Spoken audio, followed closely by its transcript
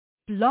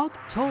Blog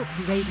Talk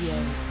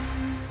Radio.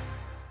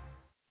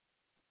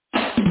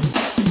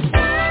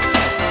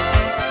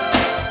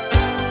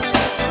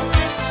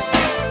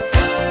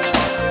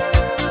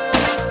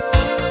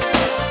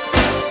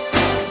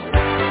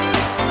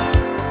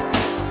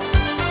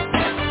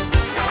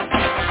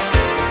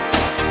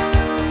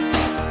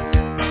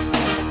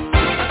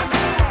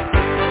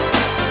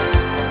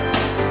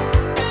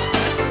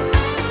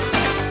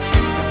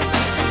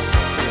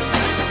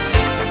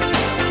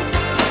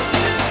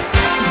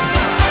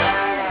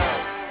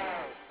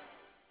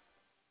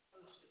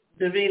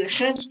 Davina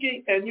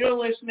Shinsky, and you're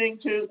listening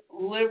to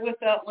Live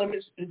Without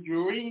Limits, and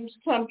Dreams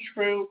Come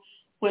True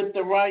with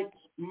the Right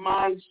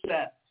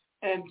Mindset.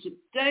 And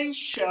today's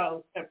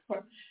show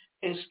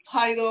is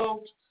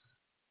titled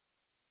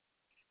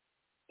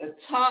The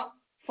Top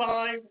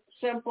 5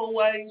 Simple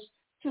Ways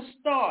to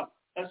Start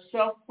a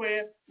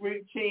Self-Care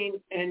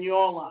Routine in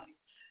Your Life.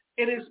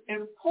 It is an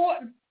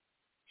important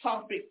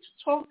topic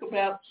to talk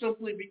about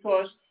simply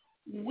because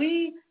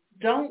we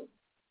don't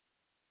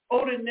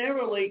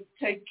ordinarily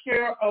take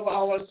care of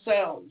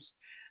ourselves,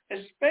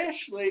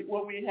 especially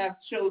when we have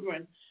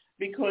children,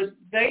 because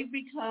they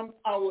become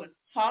our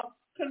top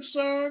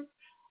concern.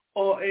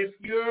 Or if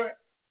you're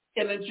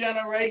in a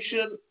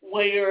generation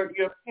where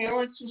your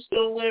parents are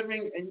still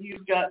living and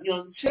you've got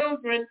young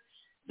children,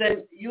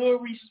 then you're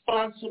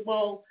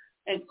responsible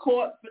and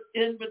caught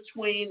in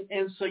between,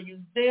 and so you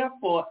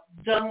therefore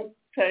don't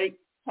take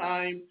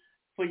time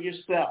for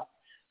yourself.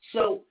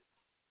 So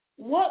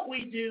what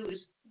we do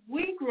is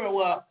we grow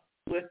up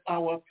with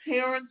our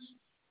parents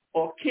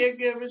or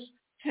caregivers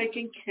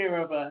taking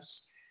care of us,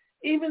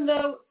 even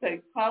though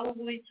they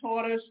probably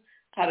taught us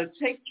how to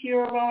take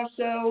care of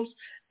ourselves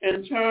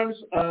in terms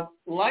of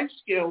life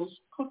skills,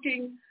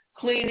 cooking,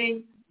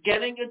 cleaning,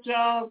 getting a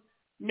job,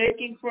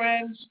 making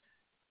friends,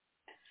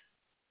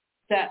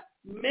 that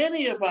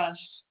many of us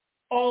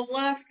are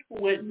left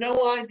with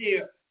no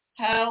idea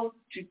how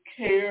to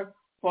care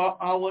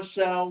for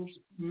ourselves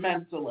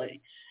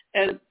mentally.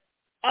 And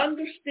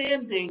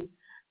understanding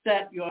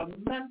that your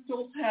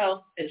mental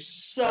health is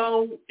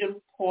so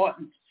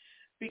important,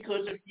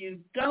 because if you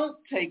don't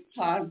take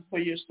time for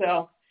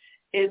yourself,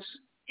 it's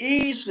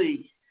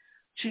easy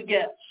to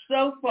get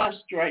so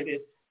frustrated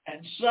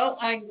and so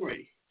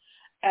angry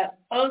at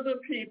other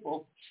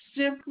people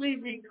simply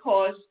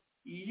because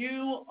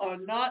you are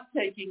not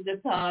taking the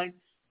time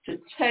to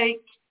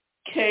take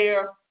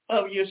care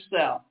of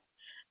yourself.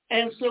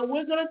 And so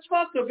we're going to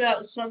talk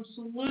about some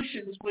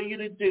solutions for you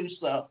to do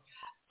so.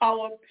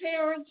 Our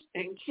parents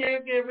and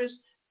caregivers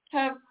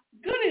have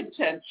good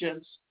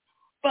intentions,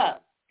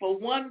 but for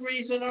one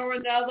reason or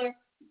another,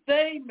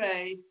 they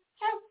may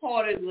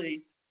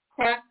half-heartedly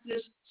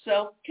practice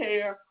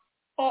self-care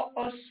or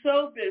are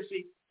so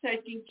busy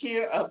taking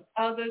care of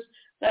others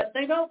that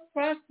they don't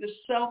practice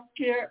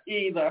self-care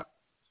either.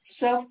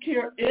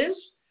 Self-care is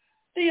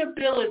the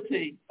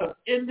ability of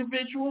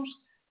individuals,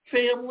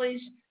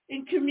 families,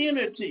 and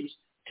communities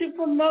to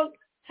promote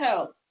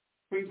health,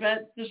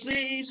 prevent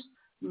disease,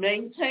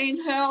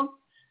 maintain health,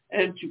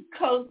 and to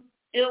cope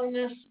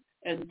illness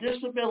and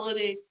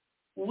disability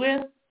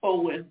with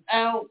or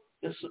without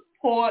the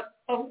support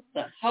of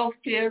the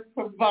healthcare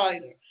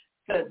provider,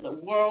 the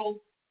World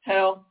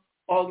Health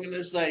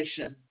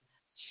Organization.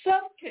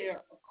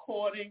 Self-care,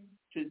 according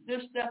to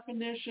this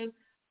definition,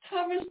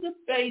 covers the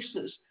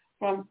basis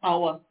from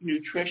our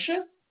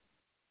nutrition,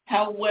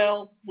 how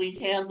well we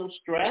handle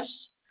stress,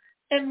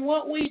 and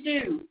what we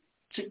do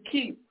to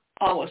keep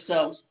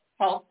ourselves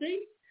healthy,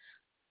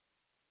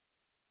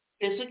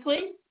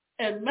 physically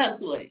and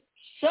mentally.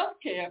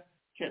 Self-care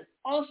can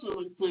also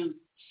include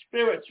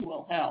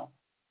spiritual health.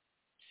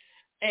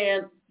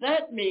 And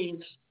that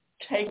means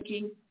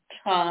taking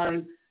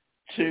time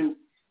to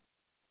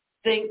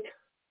think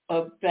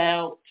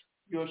about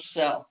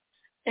yourself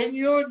and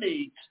your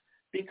needs,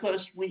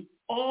 because we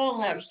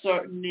all have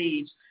certain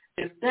needs.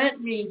 If that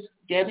means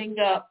getting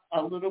up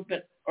a little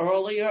bit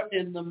earlier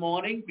in the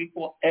morning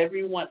before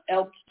everyone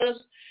else does,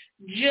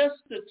 just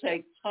to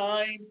take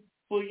time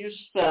for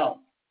yourself.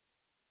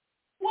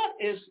 What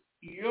is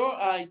your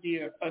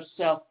idea of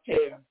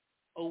self-care?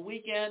 A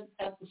weekend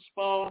at the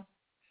spa?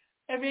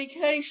 A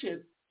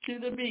vacation to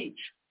the beach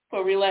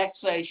for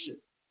relaxation?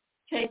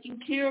 Taking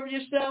care of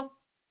yourself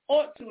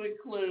ought to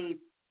include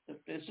the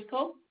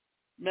physical,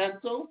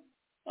 mental,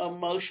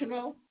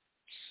 emotional,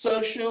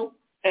 social,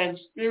 and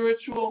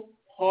spiritual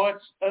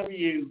parts of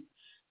you.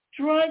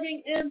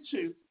 Driving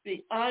into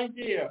the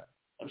idea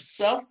of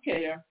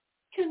self-care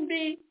can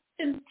be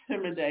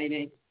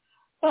intimidating,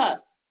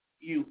 but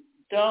you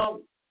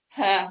don't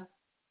have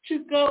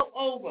to go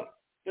over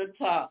the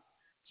top.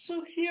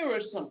 So here are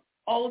some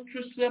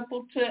ultra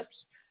simple tips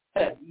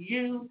that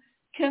you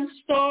can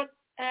start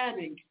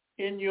adding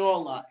in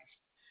your life.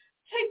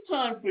 Take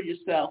time for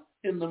yourself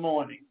in the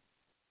morning.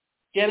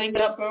 Getting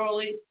up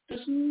early does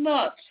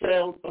not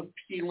sound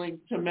appealing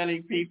to many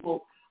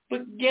people,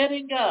 but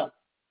getting up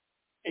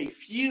a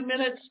few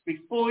minutes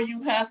before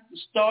you have to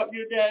start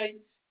your day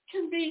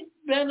can be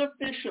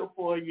beneficial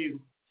for you.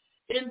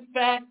 In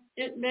fact,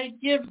 it may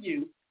give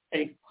you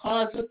a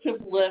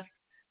positive lift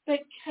that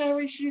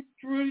carries you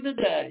through the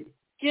day.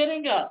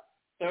 Getting up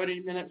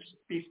 30 minutes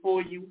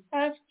before you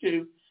have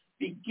to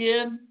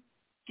begin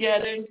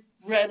getting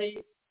ready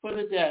for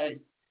the day.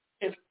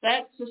 If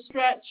that's a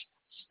stretch,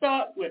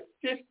 start with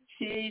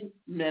 15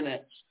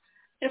 minutes.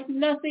 If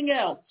nothing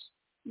else,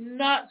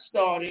 not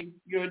starting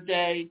your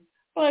day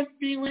by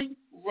feeling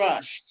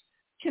rushed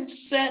can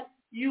set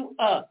you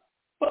up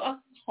for a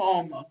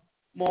calmer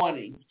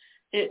morning.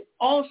 It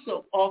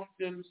also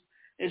often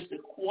is the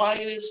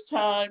quietest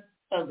time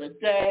of the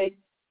day.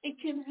 It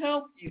can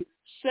help you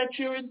set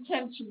your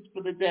intentions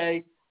for the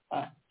day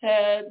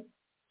ahead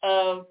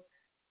of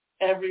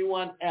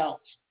everyone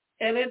else.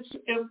 And it's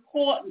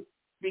important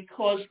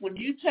because when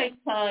you take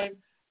time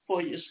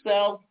for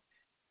yourself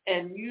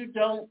and you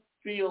don't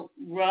feel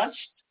rushed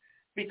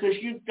because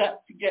you've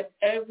got to get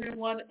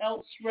everyone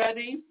else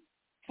ready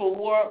for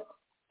work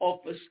or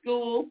for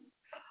school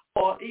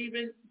or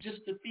even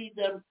just to feed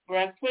them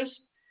breakfast.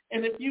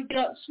 And if you've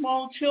got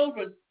small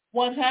children,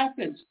 what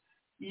happens?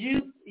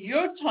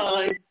 Your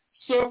time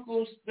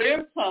circles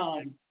their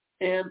time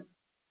and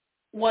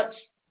what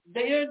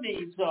their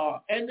needs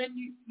are. And then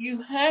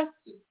you have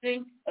to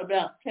think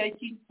about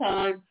taking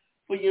time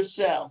for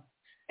yourself.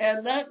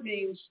 And that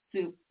means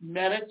to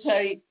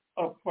meditate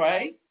or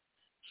pray,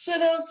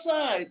 sit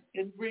outside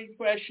and breathe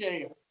fresh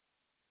air,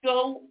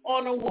 go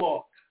on a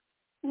walk,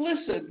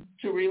 listen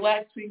to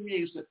relaxing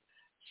music,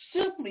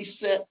 simply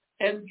sit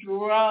and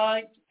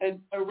drink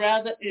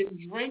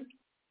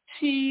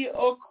tea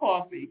or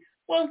coffee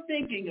while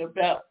thinking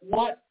about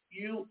what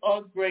you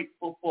are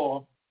grateful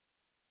for.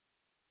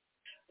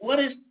 What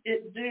does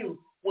it do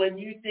when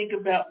you think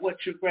about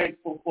what you're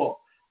grateful for?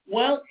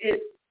 Well,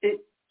 it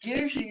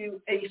gives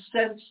you a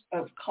sense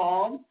of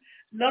calm.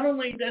 Not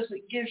only does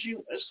it give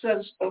you a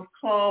sense of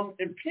calm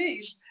and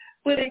peace,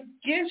 but it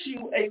gives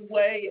you a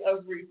way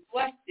of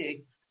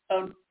reflecting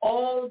on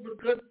all the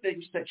good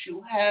things that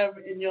you have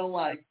in your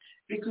life.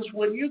 Because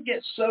when you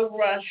get so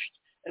rushed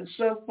and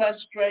so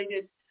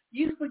frustrated,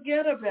 you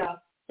forget about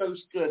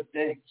those good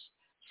things.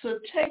 So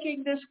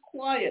taking this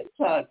quiet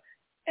time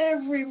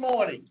every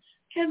morning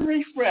can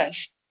refresh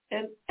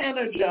and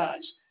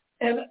energize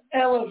and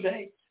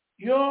elevate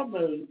your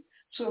mood.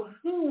 So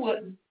who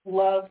wouldn't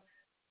love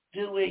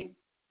doing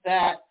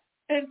that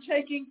and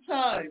taking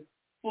time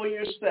for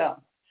yourself?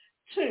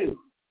 2,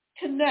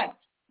 connect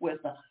with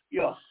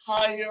your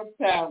higher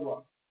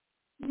power.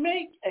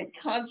 Make a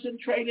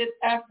concentrated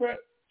effort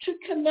to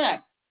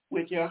connect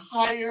with your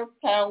higher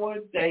power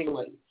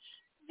daily.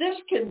 This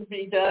can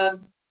be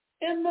done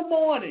in the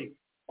morning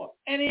or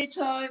any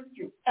time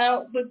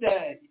throughout the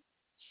day.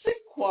 Sit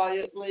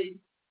quietly,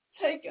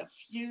 take a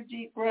few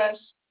deep breaths,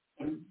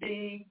 and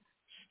be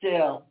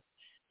still.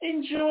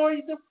 Enjoy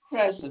the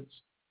presence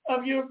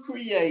of your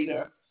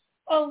Creator.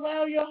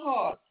 Allow your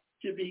heart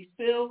to be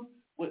filled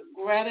with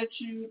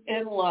gratitude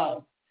and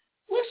love.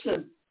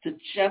 Listen to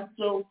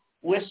gentle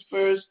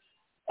whispers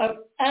of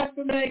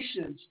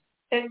affirmations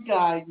and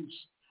guidance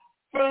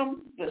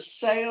from the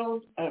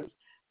sound of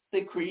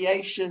the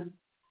creation.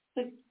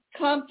 To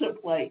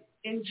contemplate,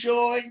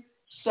 enjoy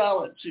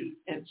solitude,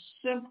 and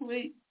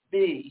simply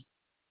be.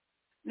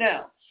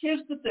 Now,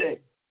 here's the thing.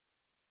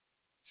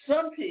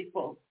 Some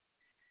people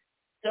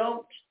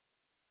don't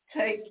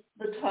take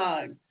the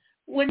time.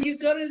 When you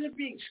go to the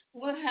beach,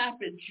 what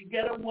happens? You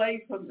get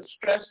away from the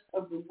stress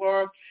of the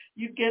work.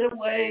 You get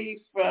away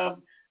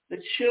from the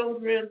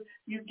children.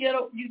 You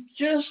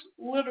just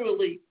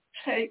literally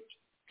take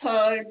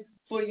time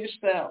for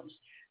yourselves.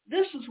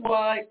 This is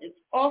why it's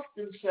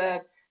often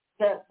said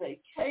that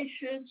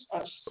vacations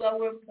are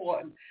so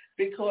important,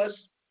 because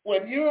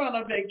when you're on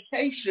a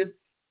vacation,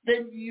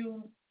 then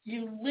you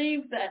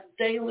leave that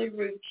daily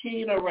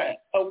routine away.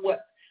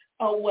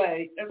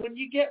 And when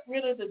you get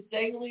rid of the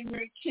daily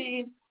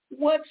routine,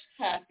 what's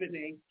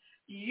happening?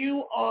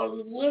 You are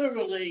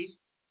literally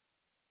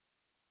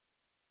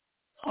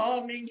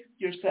calming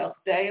yourself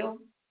down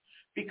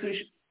because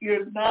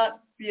you're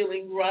not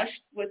feeling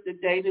rushed with the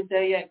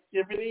day-to-day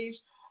activities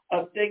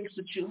of things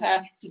that you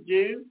have to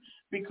do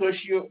because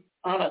you're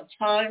on a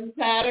time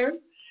pattern.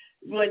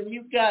 When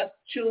you've got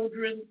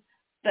children,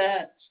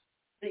 that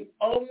the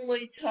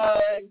only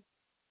time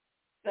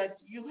that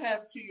you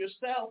have to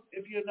yourself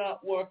if you're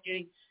not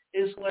working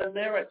is when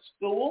they're at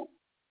school.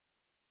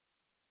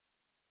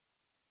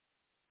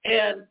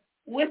 And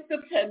with the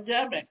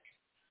pandemic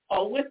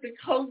or with the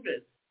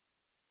COVID,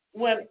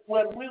 when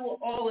we were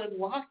all in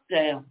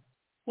lockdown,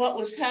 what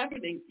was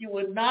happening? You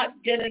were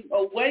not getting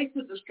away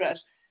from the stress.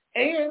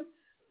 And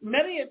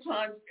many a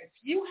times, if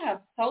you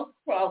have health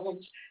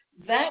problems,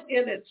 that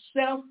in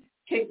itself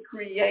can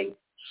create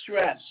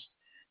stress.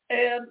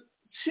 And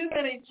too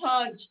many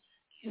times,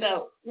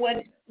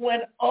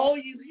 when all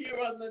you hear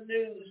on the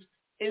news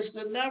is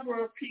the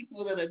number of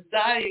people that are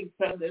dying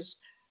from this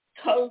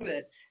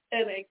COVID,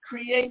 and it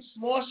creates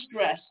more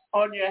stress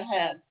on your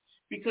head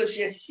because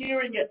you're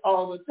hearing it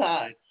all the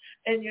time,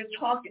 and you're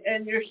talking,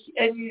 and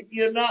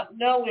you're not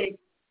knowing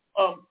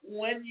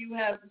when you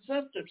have the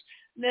symptoms.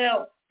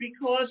 Now,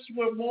 because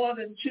we're more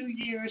than 2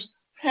 years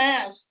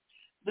past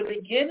the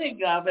beginning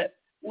of it,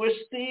 we're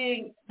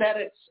seeing that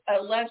it's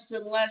a less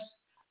and less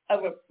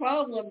of a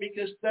problem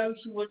because those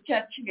who are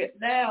catching it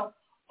now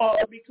are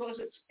because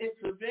it's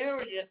a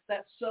variant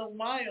that's so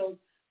mild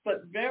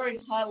but very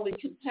highly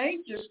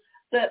contagious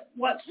that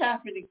what's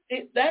happening,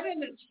 that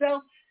in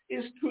itself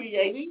is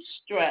creating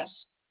stress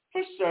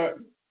for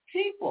certain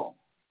people.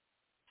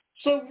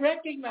 So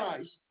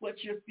recognize what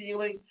you're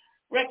feeling,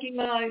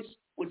 recognize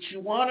what you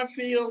want to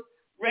feel,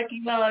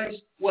 recognize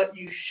what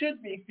you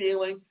should be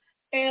feeling,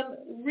 and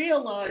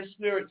realize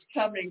where it's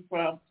coming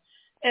from.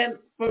 And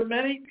for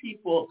many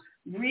people,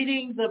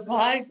 reading the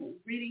Bible,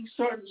 reading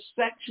certain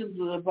sections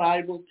of the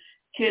Bible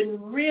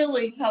can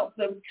really help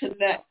them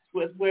connect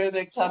with where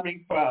they're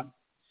coming from.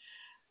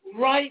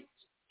 Write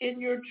in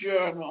your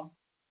journal.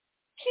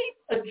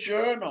 Keep a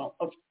journal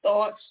of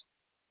thoughts,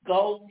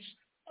 goals,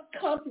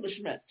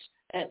 accomplishments,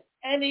 and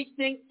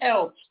anything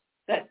else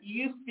that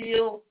you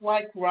feel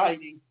like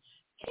writing.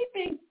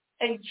 Keeping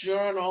a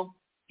journal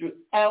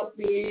throughout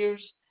the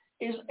years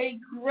is a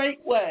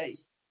great way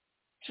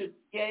to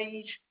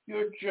gauge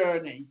your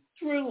journey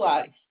through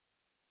life.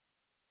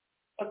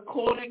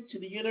 According to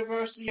the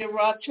University of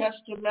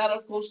Rochester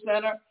Medical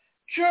Center,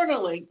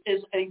 journaling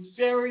is a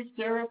very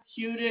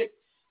therapeutic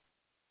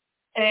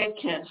and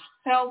can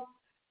help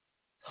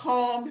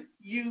calm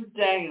you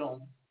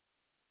down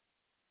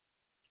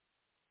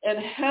and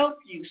help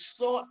you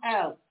sort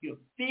out your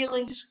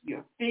feelings,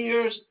 your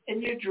fears,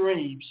 and your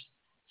dreams.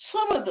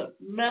 Some of the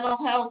mental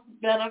health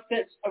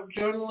benefits of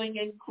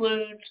journaling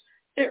includes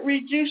it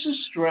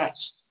reduces stress.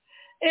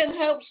 It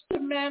helps to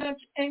manage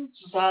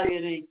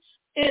anxiety.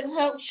 It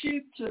helps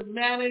you to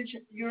manage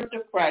your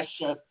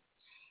depression.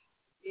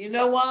 You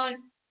know why?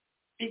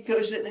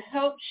 Because it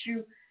helps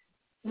you.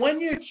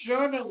 When you're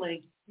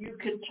journaling, you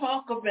can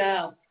talk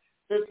about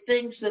the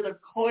things that are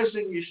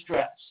causing you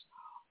stress,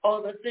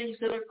 or the things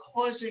that are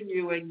causing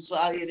you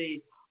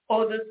anxiety,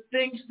 or the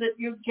things that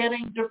you're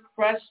getting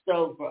depressed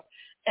over,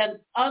 and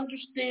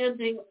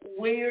understanding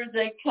where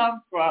they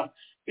come from.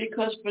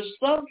 Because for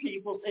some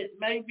people, it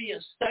may be a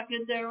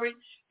secondary,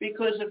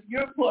 because if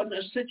you're put in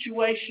a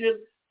situation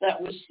that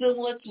was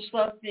similar to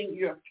something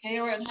your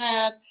parent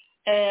had,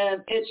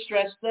 and it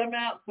stressed them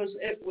out because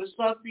it was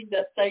something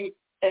that they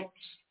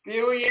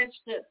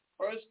experienced it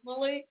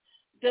personally,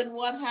 then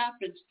what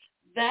happens?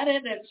 That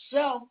in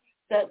itself,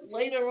 that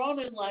later on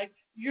in life,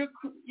 you're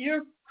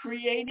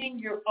creating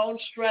your own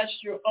stress,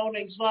 your own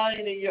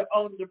anxiety, your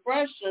own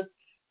depression,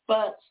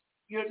 but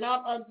you're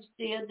not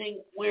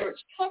understanding where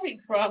it's coming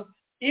from.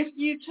 If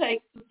you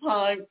take the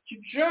time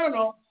to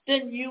journal,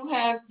 then you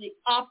have the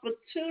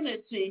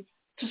opportunity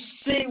to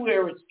see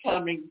where it's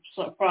coming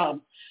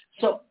from.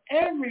 So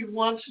every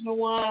once in a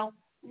while,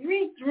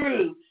 read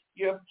through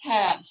your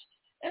past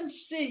and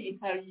see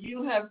how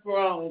you have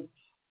grown,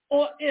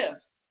 or if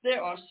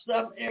there are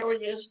some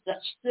areas that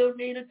still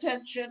need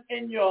attention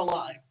in your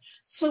life.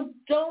 So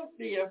don't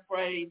be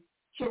afraid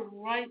to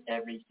write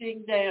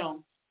everything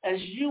down, as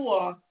you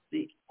are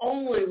the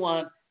only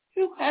one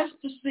who has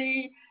to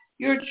see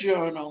your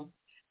journal.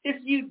 If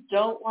you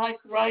don't like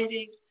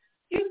writing,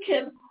 you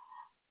can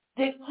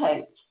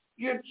dictate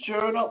your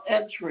journal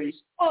entries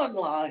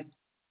online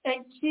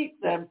and keep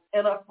them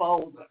in a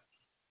folder.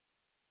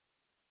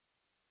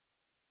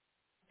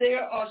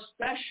 There are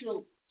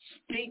special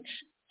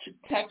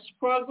speech-to-text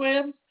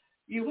programs.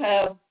 You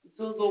have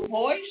Google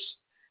Voice.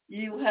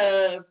 You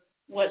have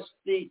what's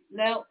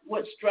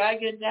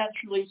Dragon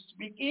Naturally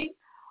Speaking,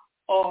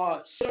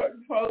 or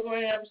certain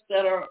programs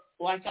that are,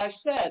 like I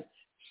said,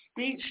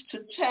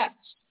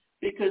 speech-to-text,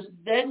 because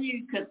then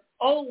you can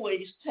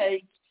always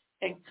take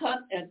and cut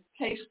and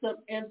paste them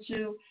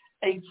into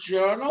a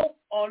journal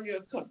on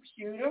your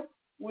computer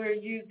where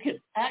you can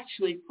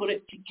actually put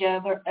it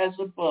together as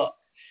a book.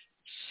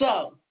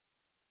 So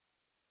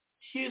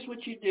here's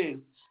what you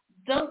do.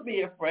 Don't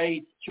be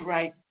afraid to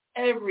write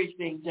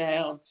everything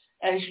down,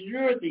 as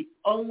you're the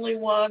only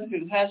one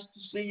who has to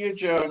see your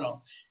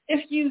journal.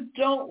 If you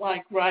don't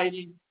like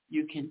writing,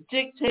 you can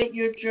dictate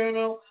your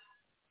journal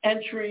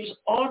entries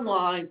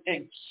online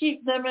and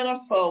keep them in a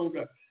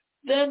folder.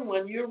 Then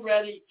when you're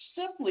ready,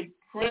 simply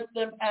print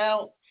them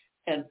out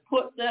and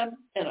put them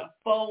in a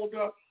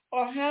folder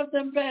or have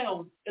them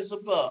bound as a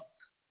book.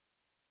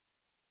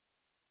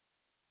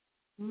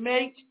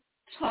 Make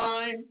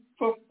time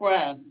for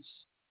friends.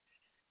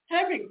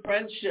 Having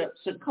friendships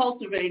and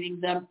cultivating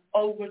them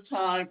over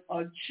time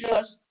are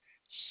just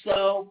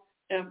so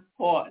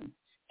important.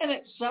 And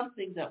it's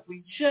something that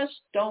we just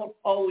don't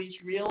always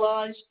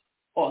realize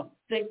or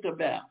think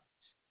about.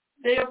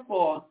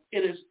 Therefore, it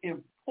is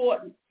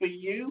important for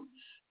you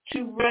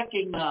to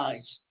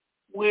recognize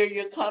where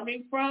you're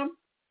coming from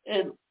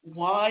and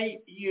why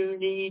you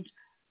need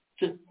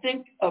to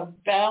think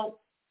about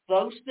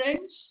those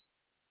things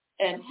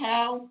and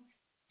how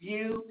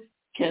you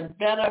can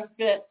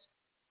benefit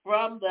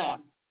from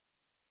them.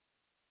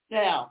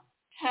 Now,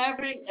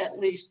 having at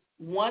least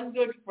one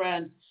good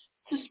friend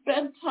to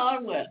spend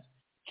time with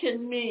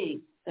can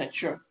mean that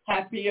you're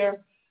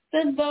happier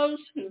than those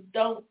who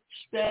don't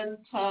spend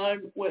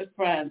time with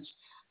friends.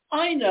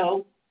 I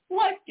know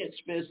Life gets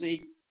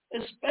busy,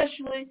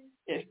 especially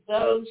if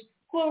those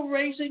who are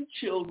raising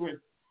children,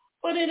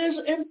 but it is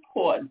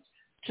important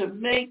to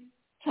make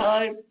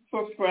time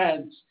for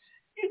friends.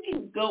 You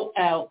can go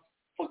out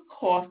for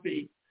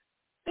coffee,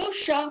 go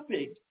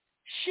shopping,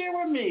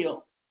 share a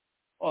meal,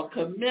 or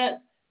commit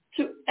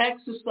to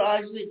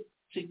exercising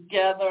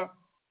together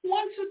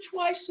once or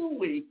twice a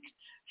week.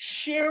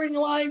 Sharing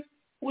life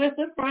with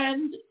a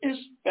friend is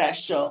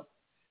special.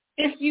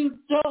 If you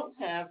don't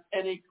have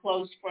any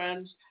close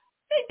friends,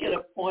 make it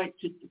a point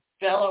to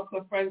develop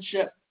a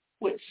friendship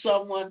with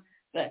someone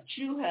that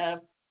you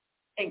have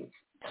a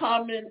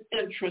common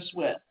interest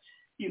with.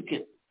 You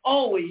can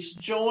always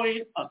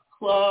join a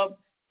club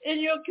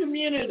in your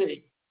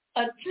community,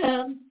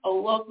 attend a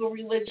local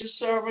religious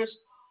service,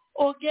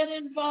 or get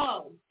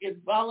involved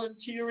in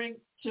volunteering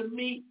to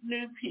meet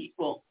new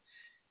people.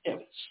 If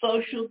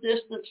social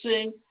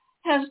distancing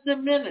has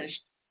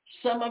diminished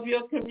some of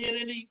your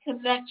community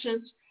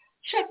connections,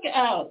 check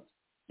out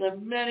the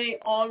many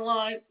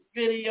online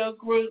video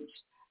groups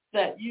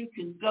that you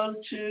can go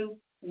to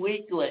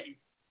weekly.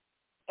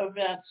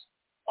 Events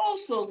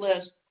also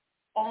list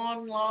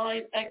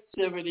online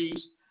activities,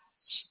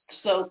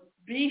 so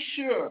be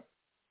sure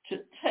to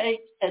take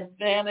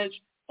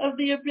advantage of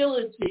the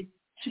ability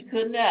to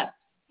connect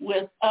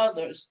with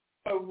others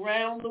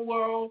around the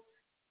world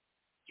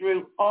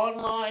through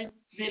online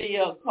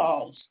video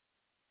calls.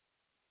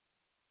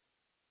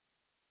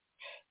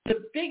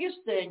 The biggest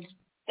thing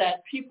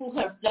that people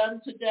have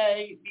done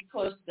today,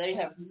 because they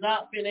have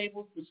not been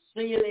able to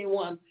see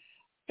anyone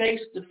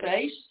face to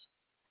face,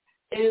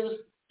 is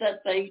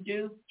that they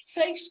do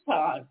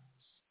FaceTime.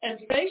 And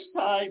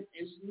FaceTime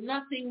is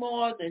nothing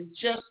more than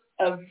just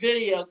a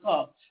video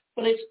call,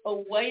 but it's a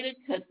way to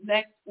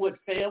connect with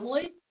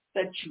family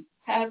that you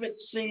haven't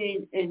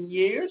seen in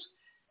years,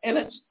 and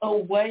it's a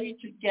way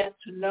to get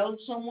to know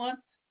someone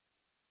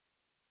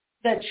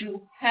that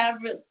you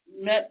haven't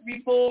met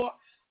before,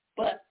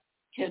 but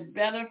can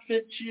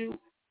benefit you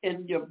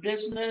in your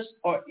business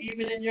or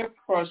even in your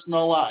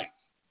personal life.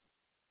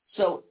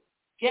 So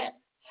get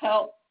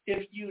help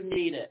if you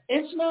need it.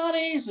 It's not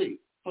easy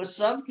for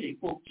some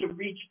people to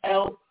reach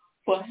out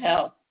for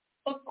help.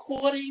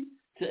 According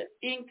to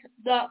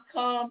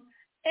Inc.com,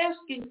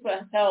 asking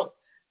for help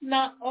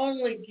not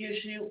only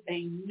gives you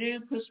a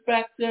new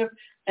perspective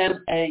and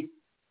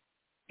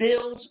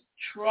builds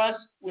trust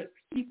with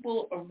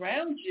people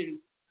around you,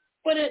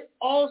 but it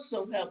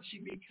also helps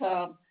you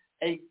become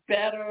a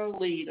better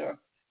leader.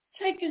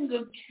 Taking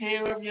good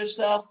care of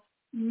yourself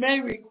may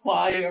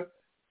require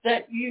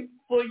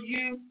for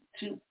you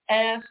to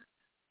ask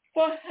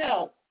for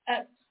help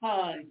at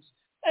times,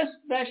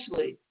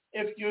 especially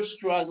if you're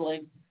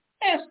struggling.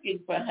 Asking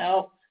for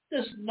help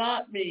does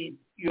not mean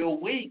you're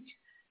weak.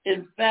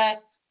 In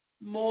fact,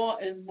 more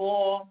and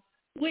more,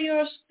 we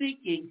are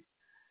speaking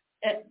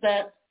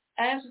that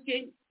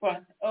asking for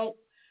help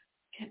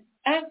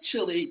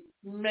actually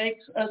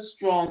makes us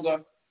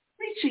stronger.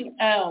 Reaching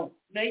out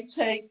may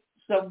take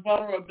some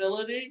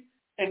vulnerability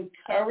and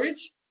courage,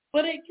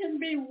 but it can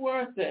be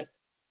worth it.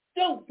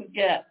 Don't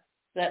forget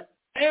that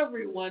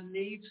everyone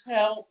needs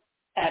help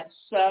at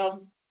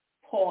some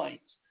point,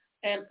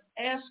 and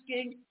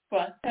asking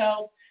for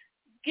help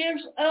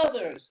gives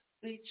others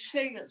the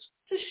chance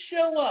to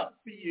show up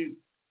for you,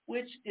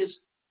 which is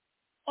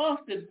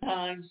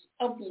oftentimes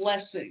a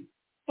blessing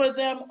for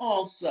them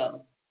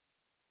also.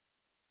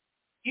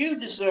 You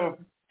deserve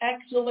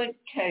excellent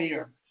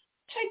care.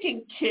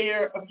 Taking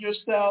care of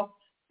yourself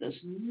does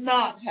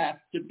not have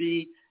to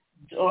be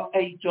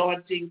a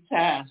daunting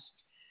task.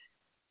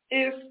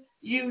 If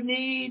you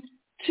need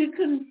to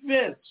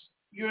convince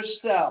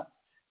yourself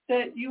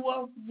that you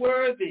are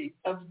worthy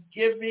of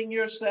giving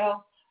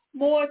yourself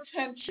more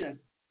attention,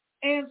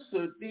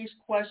 answer these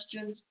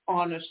questions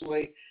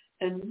honestly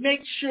and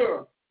make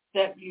sure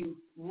that you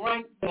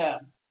rank them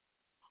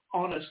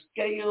on a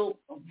scale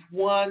of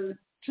 1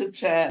 to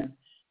 10.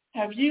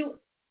 Have you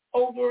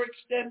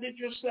overextended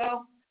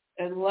yourself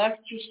and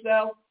left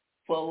yourself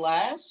for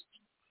last?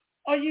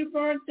 Are you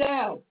burnt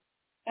out?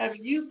 Have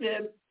you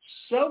been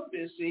so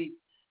busy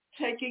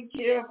taking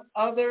care of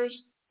others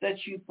that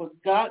you've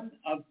forgotten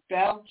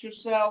about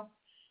yourself?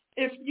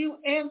 If you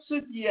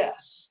answered yes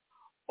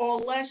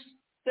or less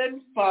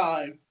than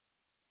 5,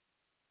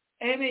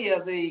 any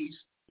of these,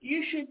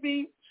 you should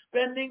be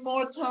spending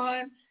more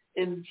time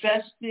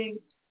investing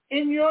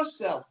in your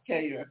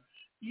self-care.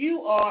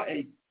 You are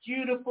a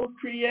beautiful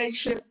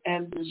creation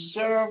and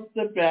deserve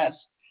the best.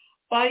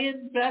 By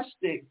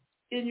investing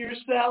in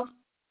yourself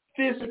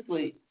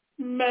physically,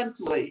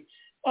 mentally,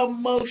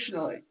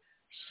 emotionally,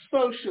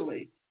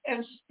 socially,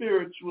 and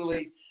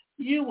spiritually,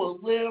 you will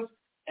live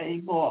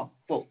a more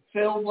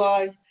fulfilled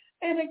life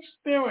and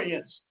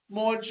experience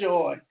more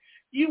joy.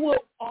 You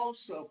will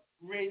also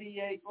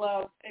radiate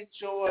love and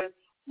joy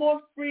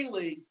more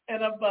freely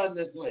and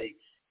abundantly.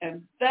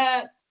 And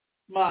that,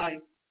 my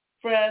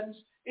friends,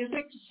 is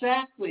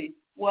exactly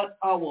what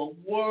our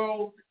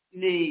world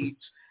needs.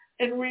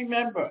 And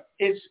remember,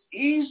 it's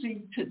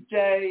easy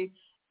today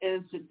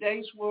in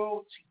today's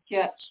world to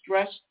get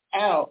stressed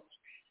out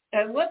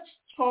And let's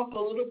talk a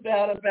little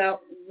bit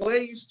about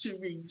ways to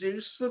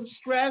reduce some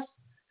stress,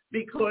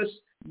 because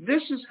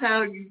this is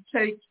how you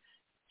take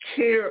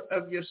care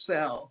of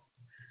yourself.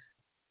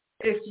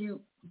 If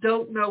you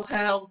don't know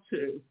how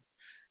to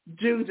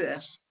do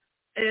this,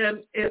 and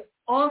it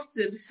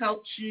often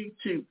helps you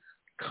to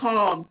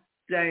calm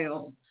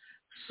down.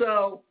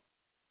 So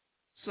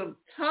some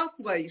top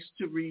ways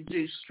to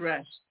reduce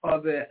stress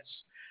are this.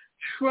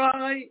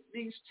 Try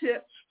these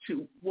tips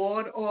to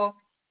ward off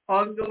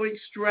ongoing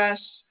stress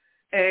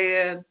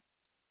and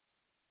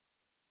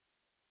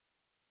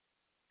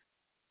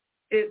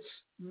its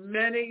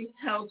many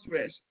health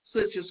risks,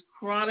 such as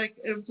chronic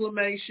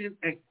inflammation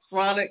and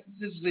chronic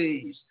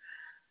disease.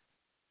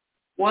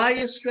 Why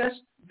is stress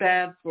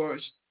bad for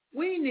us?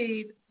 We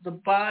need the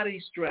body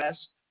stress,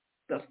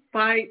 the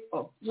fight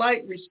or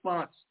flight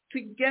response,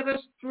 to get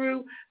us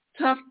through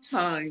tough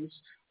times.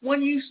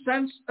 When you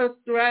sense a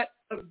threat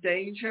of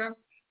danger,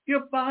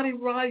 your body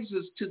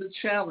rises to the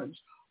challenge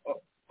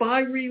by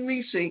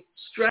releasing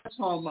stress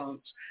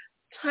hormones,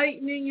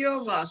 tightening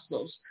your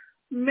muscles,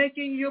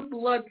 making your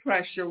blood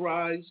pressure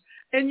rise,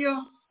 and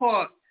your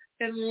heart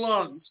and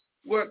lungs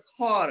work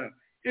harder,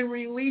 and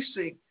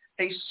releasing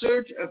a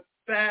surge of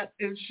fat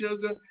and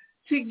sugar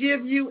to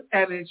give you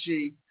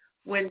energy.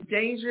 When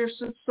danger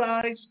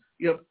subsides,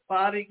 your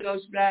body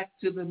goes back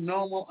to the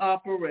normal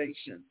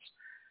operations.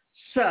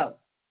 So,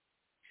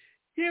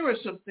 here are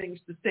some things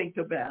to think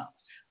about.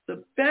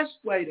 The best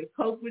way to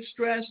cope with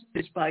stress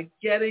is by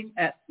getting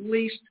at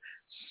least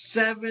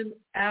 7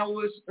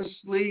 hours of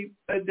sleep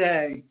a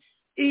day,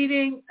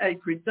 eating a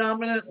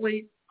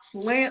predominantly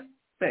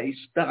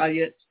plant-based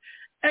diet,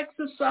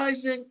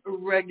 exercising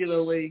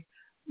regularly,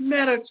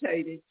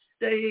 meditating,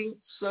 staying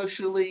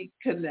socially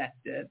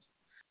connected.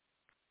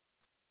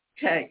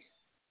 Okay.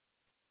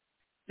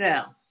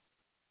 Now,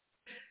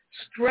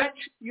 stretch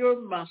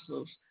your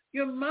muscles.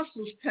 Your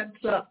muscles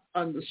tense up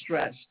under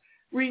stress.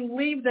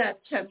 Relieve that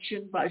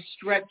tension by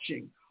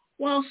stretching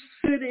while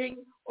sitting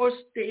or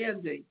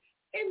standing.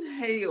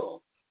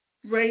 Inhale.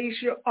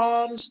 Raise your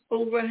arms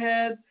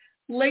overhead.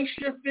 Lace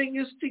your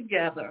fingers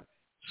together.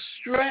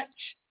 Stretch.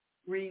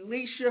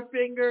 Release your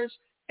fingers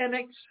and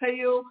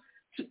exhale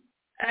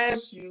as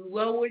you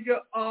lower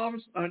your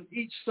arms on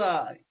each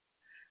side.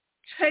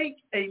 Take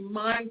a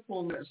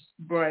mindfulness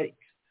break.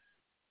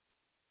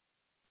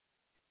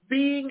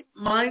 Being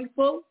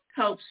mindful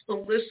helps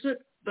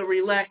elicit the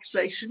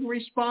relaxation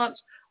response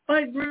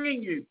by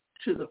bringing you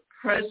to the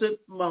present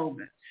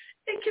moment.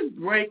 It can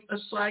break a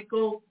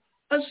cycle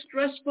of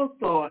stressful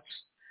thoughts.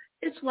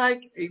 It's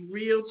like a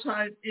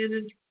real-time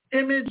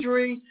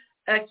imagery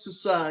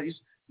exercise.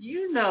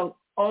 You know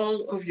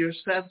all of your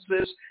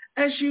senses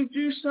as you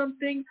do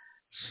something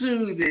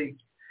soothing.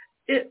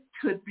 It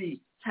could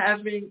be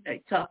having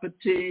a cup of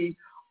tea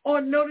or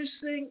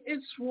noticing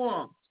its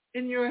warmth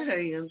in your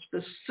hands,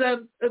 the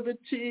scent of the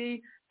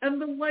tea, and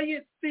the way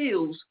it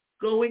feels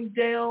going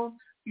down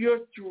your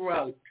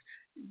throat.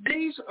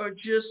 These are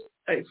just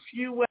a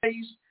few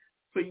ways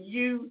for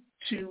you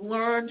to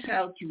learn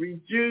how to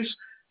reduce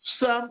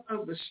some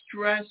of the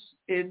stress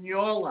in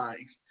your life,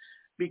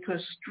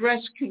 because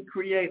stress can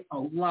create a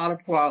lot of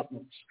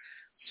problems.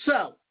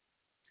 So,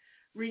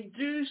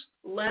 reduce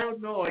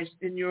loud noise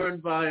in your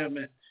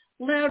environment.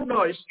 Loud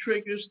noise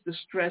triggers the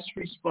stress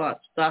response.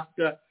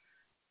 Dr.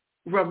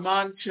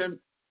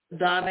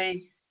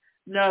 Ramachandani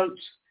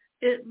notes,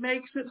 it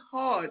makes it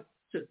hard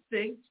to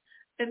think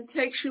and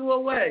takes you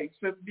away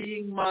from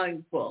being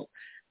mindful.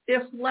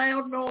 If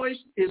loud noise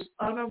is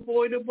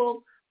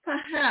unavoidable,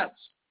 perhaps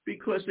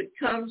because it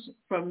comes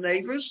from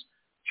neighbors,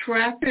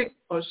 traffic,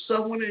 or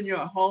someone in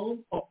your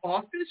home or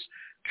office,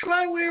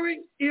 try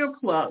wearing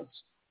earplugs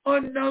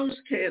or nose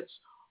kits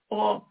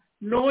or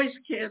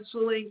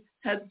noise-canceling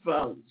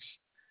headphones.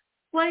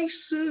 Play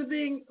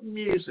soothing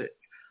music.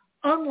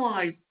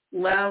 Unlike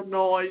loud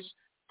noise,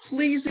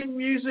 pleasing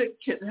music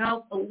can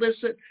help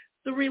elicit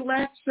the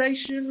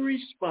relaxation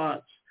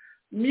response.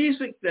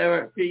 Music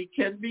therapy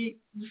can be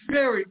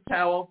very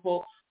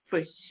powerful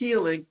for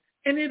healing,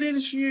 and it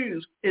is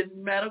used in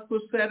medical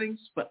settings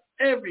for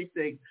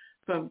everything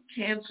from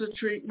cancer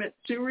treatment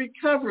to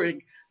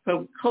recovering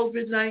from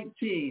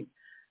COVID-19.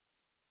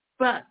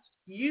 But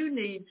you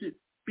need to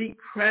be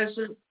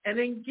present and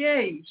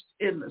engaged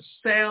in the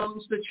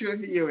sounds that you're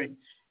hearing.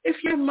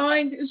 If your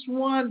mind is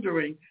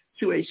wandering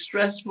to a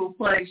stressful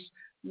place,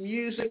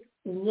 music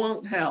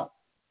won't help.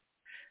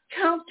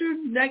 Counter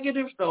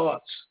negative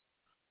thoughts.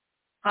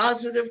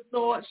 Positive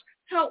thoughts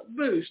help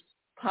boost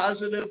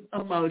positive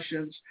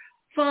emotions.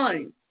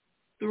 Find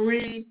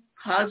 3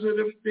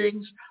 positive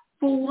things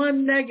for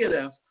 1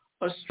 negative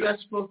or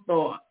stressful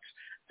thought.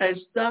 As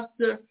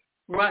Dr.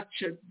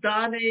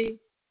 Ramachandani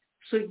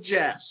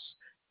suggests,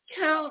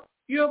 count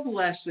your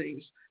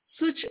blessings,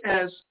 such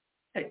as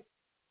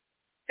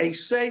a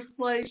safe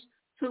place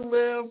to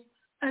live,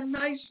 a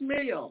nice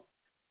meal,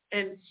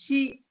 and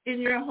heat in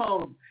your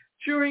home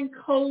during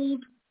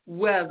cold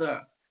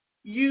weather.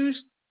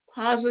 Use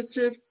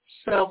positive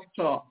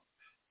self-talk.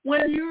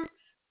 When you're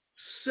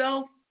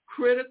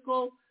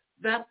self-critical,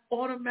 that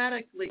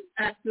automatically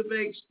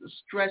activates the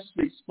stress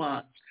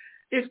response.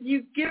 If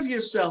you give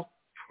yourself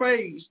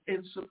praise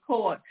and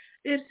support,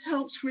 it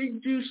helps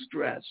reduce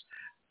stress.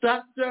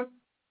 Dr.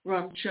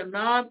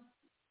 Ramchandani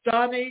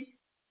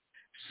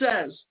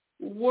says,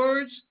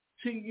 words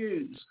to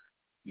use.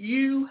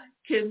 You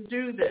can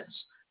do this.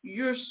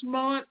 You're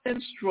smart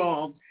and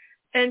strong,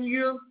 and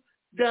you've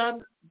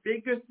done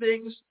bigger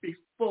things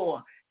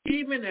before,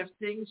 even if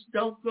things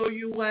don't go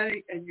your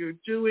way and you're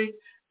doing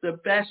the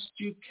best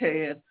you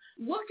can.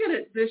 Look at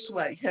it this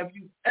way. Have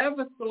you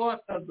ever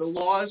thought of the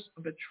laws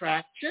of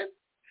attraction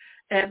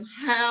and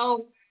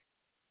how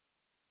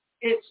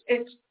it's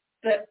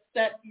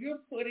that you're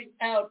putting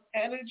out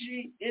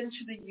energy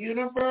into the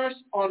universe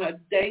on a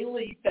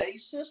daily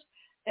basis,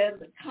 and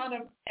the kind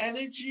of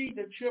energy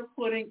that you're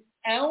putting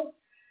out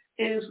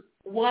is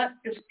what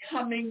is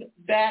coming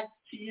back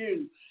to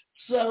you.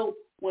 So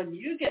when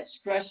you get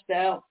stressed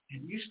out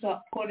and you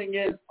start putting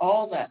in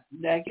all that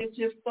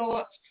negative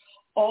thoughts,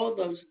 all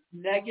those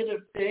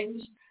negative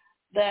things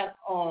that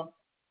are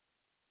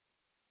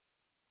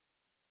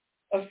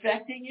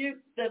affecting you,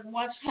 then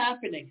what's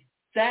happening?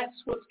 That's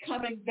what's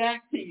coming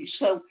back to you.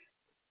 So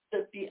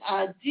the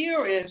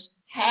idea is,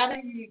 how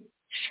do you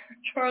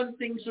turn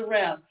things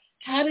around?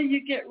 How do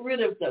you get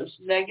rid of those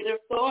negative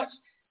thoughts?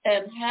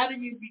 And how do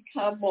you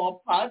become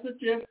more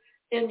positive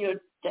in your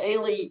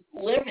daily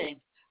living?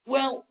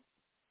 Well,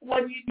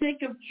 when you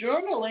think of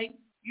journaling,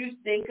 you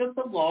think of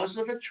the laws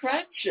of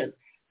attraction.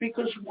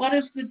 Because what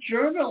does the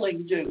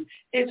journaling do?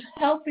 It's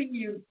helping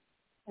you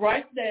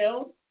write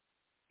down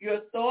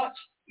your thoughts,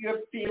 your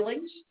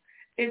feelings.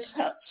 It's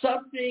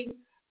something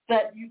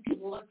that you can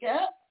look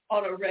at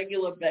on a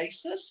regular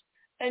basis,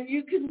 and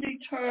you can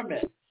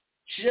determine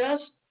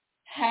just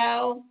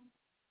how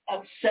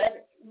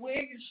upset,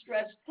 where your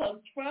stress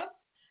comes from,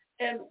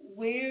 and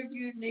where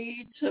you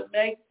need to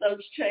make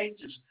those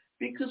changes.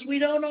 Because we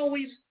don't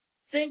always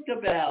think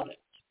about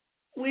it.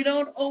 We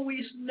don't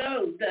always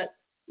know that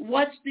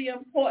what's the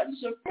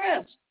importance of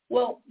friends.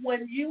 Well,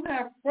 when you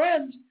have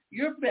friends,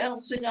 you're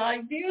bouncing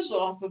ideas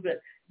off of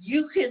it.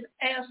 You can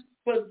ask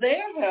for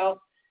their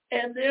help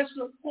and their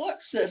support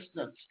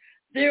systems.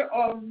 There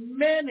are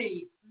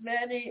many,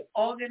 many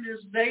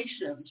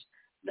organizations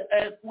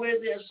where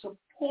there's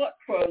support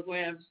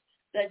programs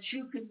that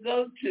you can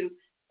go to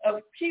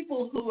of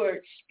people who are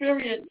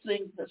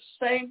experiencing the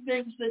same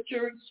things that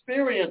you're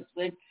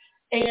experiencing,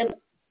 and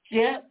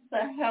get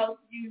the help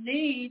you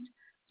need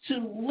to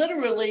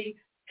literally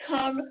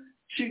come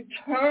to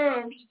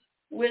terms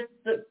with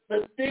the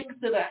things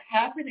that are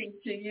happening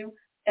to you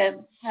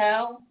and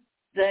how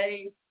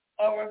they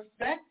are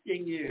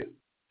affecting you.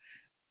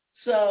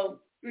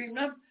 So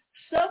remember,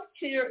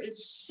 self-care is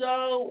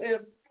so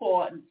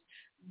important.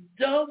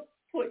 Don't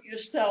put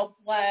yourself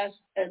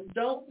last, and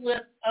don't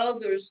let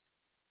others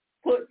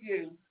put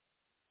you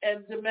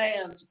and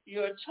demand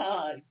your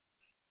time.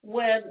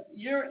 When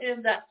you're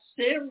in that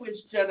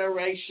sandwich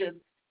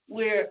generation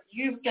where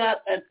you've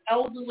got an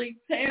elderly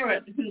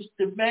parent who's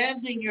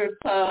demanding your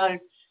time,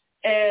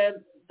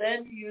 and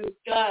then you've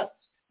got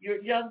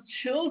your young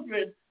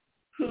children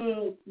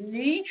who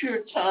need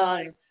your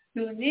time,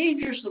 who need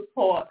your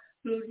support,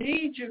 who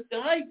need your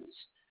guidance,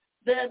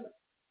 then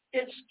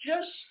it's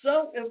just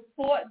so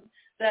important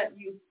that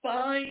you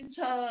find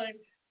time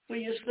for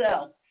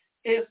yourself.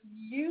 If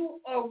you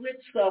are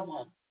with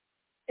someone,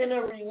 in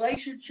a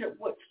relationship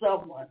with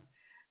someone,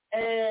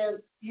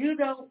 and you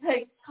don't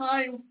take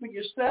time for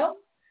yourself,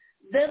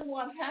 then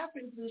what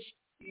happens is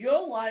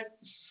your life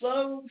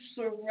so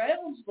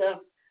surrounds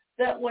them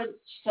that when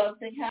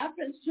something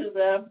happens to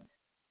them,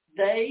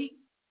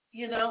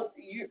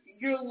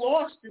 you're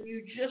lost and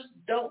you just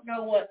don't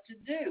know what to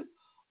do.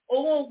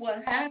 Or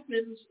what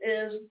happens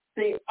is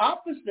the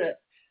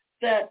opposite,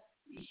 that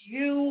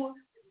you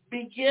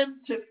begin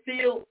to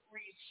feel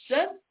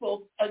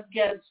resentful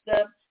against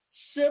them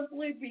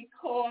simply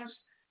because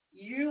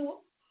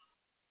you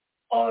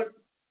are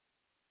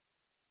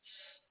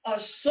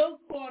so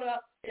caught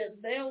up in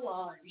their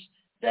lives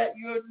that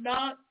you're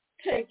not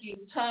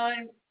taking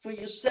time for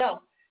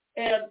yourself.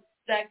 And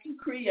that can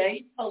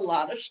create a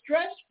lot of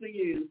stress for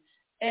you.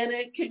 And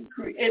it can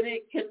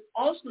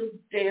also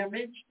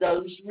damage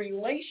those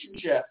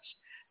relationships.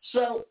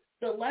 So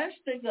the last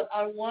thing that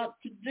I want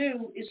to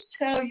do is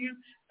tell you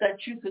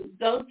that you can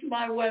go to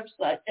my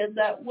website, and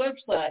that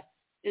website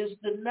is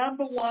the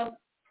 #1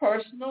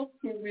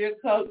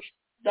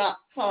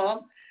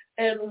 personalcareercoach.com,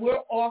 and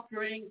we're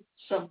offering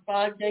some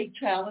 5-day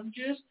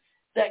challenges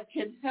that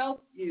can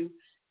help you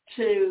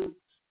to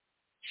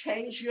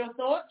change your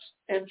thoughts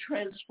and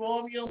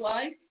transform your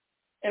life.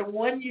 And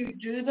when you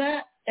do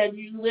that and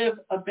you live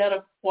a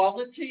better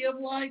quality of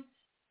life,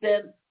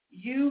 then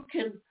you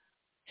can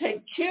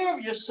take care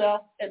of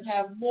yourself and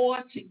have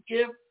more to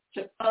give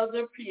to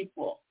other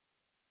people.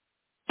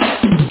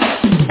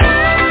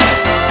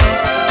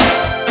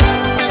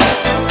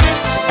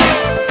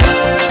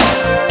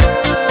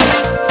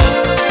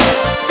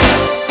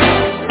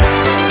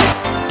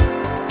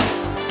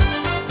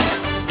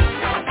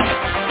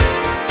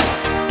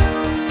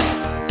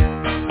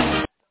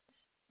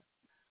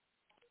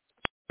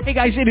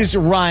 guys, it is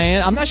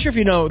Ryan. I'm not sure if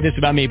you know this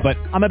about me, but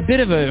I'm a bit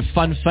of a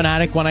fun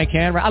fanatic when I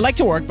can. I like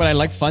to work, but I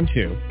like fun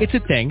too. It's a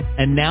thing.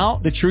 And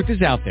now the truth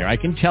is out there. I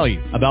can tell you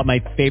about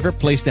my favorite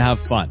place to have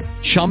fun.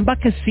 Chumba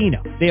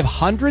Casino. They have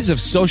hundreds of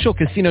social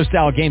casino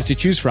style games to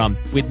choose from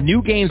with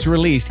new games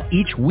released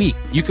each week.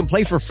 You can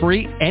play for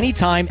free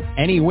anytime,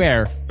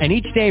 anywhere. And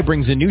each day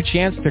brings a new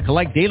chance to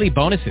collect daily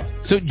bonuses.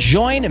 So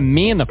join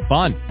me in the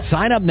fun.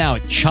 Sign up now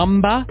at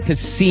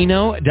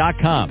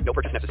ChumbaCasino.com. No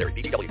purchase necessary.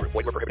 VGW Group.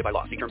 Void where prohibited by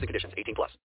law. See terms and conditions. 18+.